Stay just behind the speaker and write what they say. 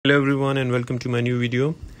Hello everyone and welcome to my new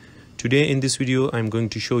video. Today in this video I'm going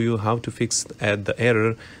to show you how to fix the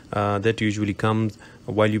error that usually comes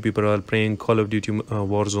while you people are playing Call of Duty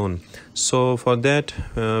Warzone. So for that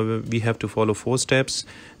we have to follow 4 steps,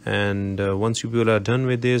 and once you people are done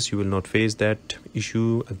with this you will not face that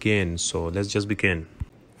issue again. So let's just begin.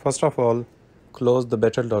 First of all, close the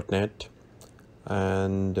battle.net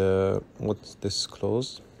and what's this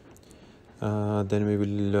close. Then we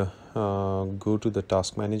will go to the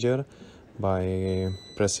task manager by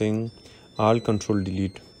pressing Alt Control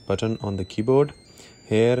Delete button on the keyboard.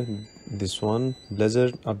 Here this one,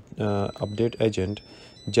 Blizzard update agent,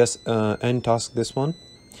 just untask this one,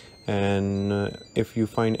 and if you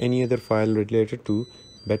find any other file related to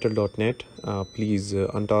battle.net, please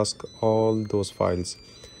untask all those files.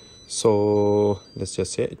 So let's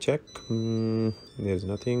just check. There's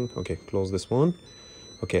nothing. Okay, close this one.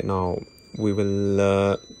 Okay, now we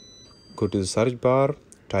will go to the search bar,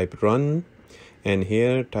 type run, and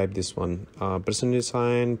here type this one, percentage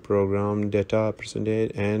sign program data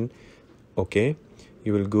percentage, and okay,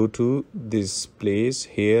 you will go to this place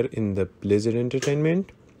here in the Blizzard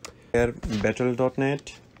Entertainment, here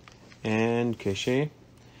battle.net and cache.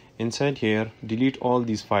 Inside here delete all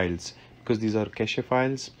these files because these are cache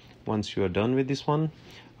files. Once you are done with this one,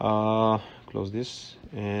 close this,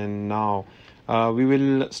 and now we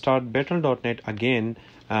will start battle.net again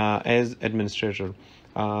as administrator.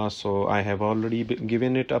 So I have already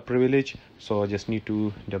given it a privilege, so I just need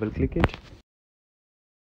to double click it.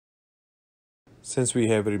 Since we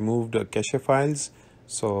have removed cache files,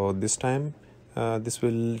 so this time this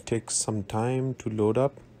will take some time to load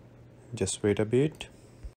up. Just wait a bit.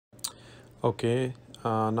 Okay,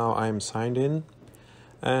 now I am signed in,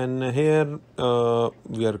 and here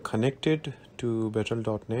we are connected to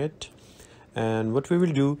battle.net. And what we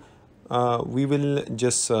will do, we will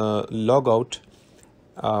just log out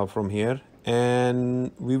from here,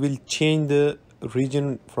 and we will change the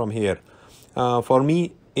region from here. For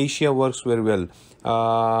me, Asia works very well.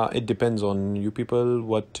 It depends on you people,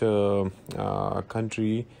 what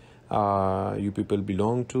country you people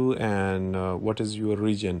belong to, and what is your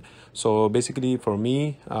region. So basically for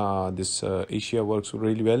me, this Asia works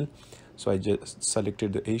really well, so I just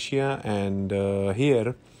selected the Asia, and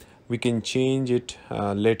here we can change it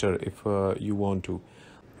later if you want to.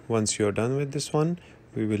 Once you're done with this one,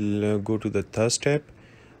 we will go to the third step.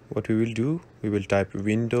 What we will do, we will type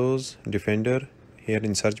Windows Defender here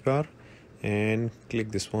in search bar and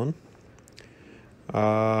click this one.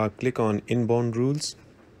 Click on inbound rules,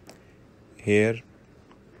 here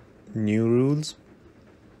new rules,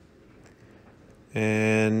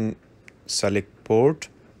 and select port,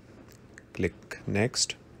 click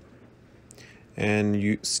next, and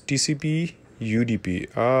use TCP UDP.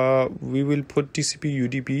 We will put TCP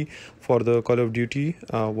UDP for the Call of Duty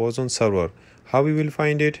Warzone server. How we will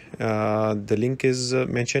find it? The link is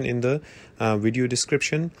mentioned in the video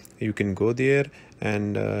description. You can go there,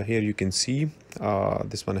 and here you can see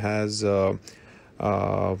this one has for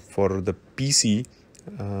the PC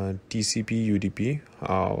TCP UDP.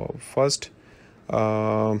 First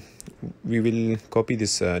we will copy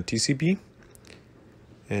this TCP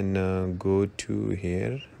and go to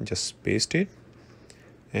here, just paste it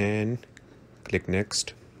and click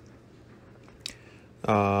next.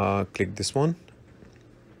 Click this one,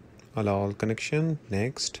 allow all connection,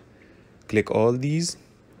 next, click all these,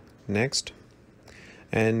 next,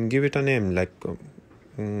 and give it a name like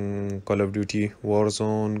Call of Duty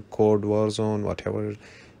Warzone, Code Warzone, whatever.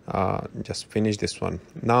 Just finish this one.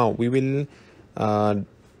 Now we will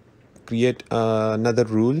create another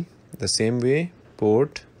rule the same way.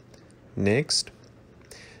 Port, next.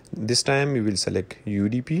 This time we will select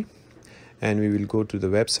UDP, and we will go to the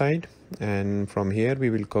website, and from here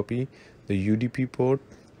we will copy the UDP port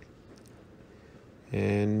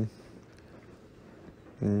and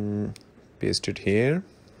paste it here.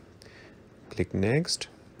 Click next,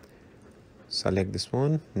 select this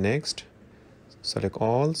one, next, select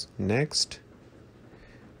all, next,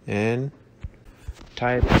 and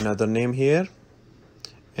type another name here,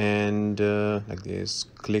 and like this,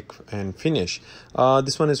 click and finish.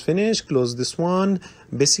 This one is finished. Close this one.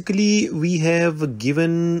 Basically we have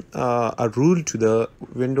given a rule to the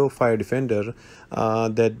Windows Fire Defender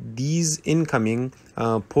that these incoming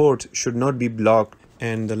ports should not be blocked,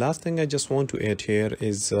 And the last thing I just want to add here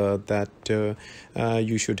is that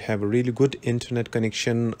you should have a really good internet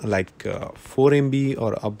connection, like 4 MB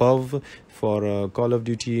or above for Call of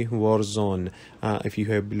Duty Warzone. If you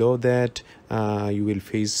have below that, you will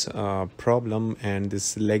face a problem and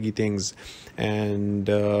this laggy things. And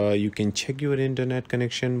you can check your internet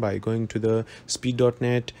connection by going to the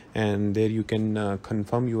speed.net, and there you can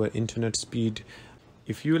confirm your internet speed.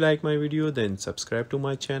 If you like my video, then subscribe to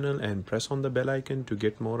my channel and press on the bell icon to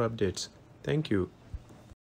get more updates. Thank you.